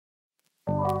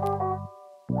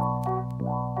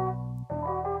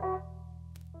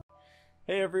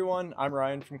Hey everyone, I'm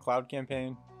Ryan from Cloud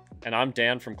Campaign. And I'm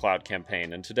Dan from Cloud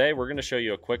Campaign, and today we're going to show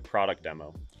you a quick product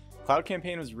demo. Cloud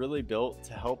Campaign was really built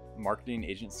to help marketing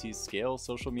agencies scale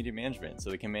social media management so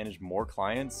they can manage more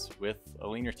clients with a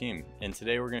leaner team. And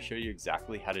today we're going to show you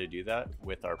exactly how to do that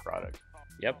with our product.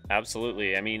 Yep,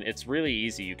 absolutely. I mean, it's really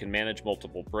easy. You can manage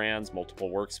multiple brands, multiple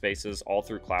workspaces, all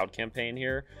through Cloud Campaign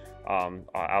here.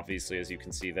 Obviously, as you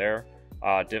can see there.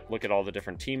 Look at all the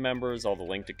different team members, all the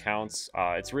linked accounts.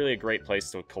 It's really a great place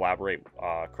to collaborate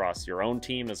across your own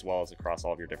team as well as across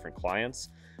all of your different clients.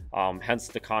 Hence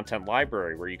the content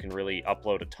library, where you can really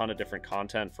upload a ton of different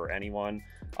content for anyone,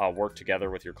 work together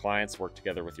with your clients, work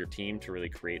together with your team to really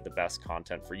create the best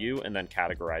content for you, and then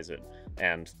categorize it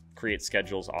and create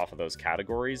schedules off of those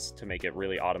categories to make it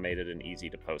really automated and easy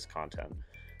to post content.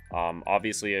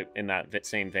 Obviously, in that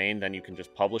same vein, then you can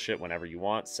just publish it whenever you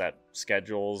want, set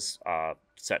schedules,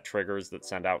 set triggers that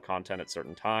send out content at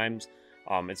certain times.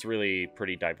 It's really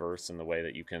pretty diverse in the way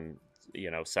that you can,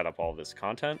 set up all of this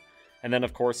content. And then,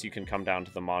 of course, you can come down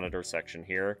to the monitor section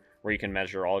here, where you can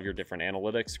measure all of your different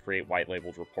analytics, create white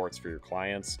labeled reports for your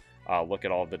clients, look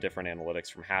at all of the different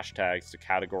analytics from hashtags to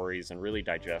categories, and really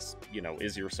digest,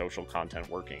 is your social content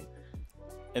working?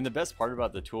 And the best part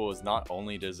about the tool is not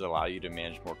only does it allow you to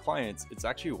manage more clients, it's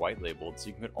actually white labeled, so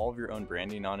you can put all of your own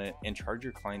branding on it and charge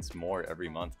your clients more every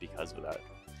month because of that.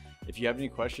 If you have any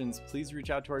questions, please reach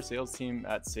out to our sales team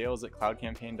at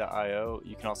sales@cloudcampaign.io.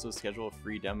 You can also schedule a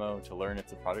free demo to learn if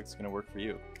the product's going to work for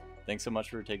you. Thanks so much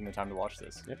for taking the time to watch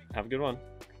this. Yep, have a good one.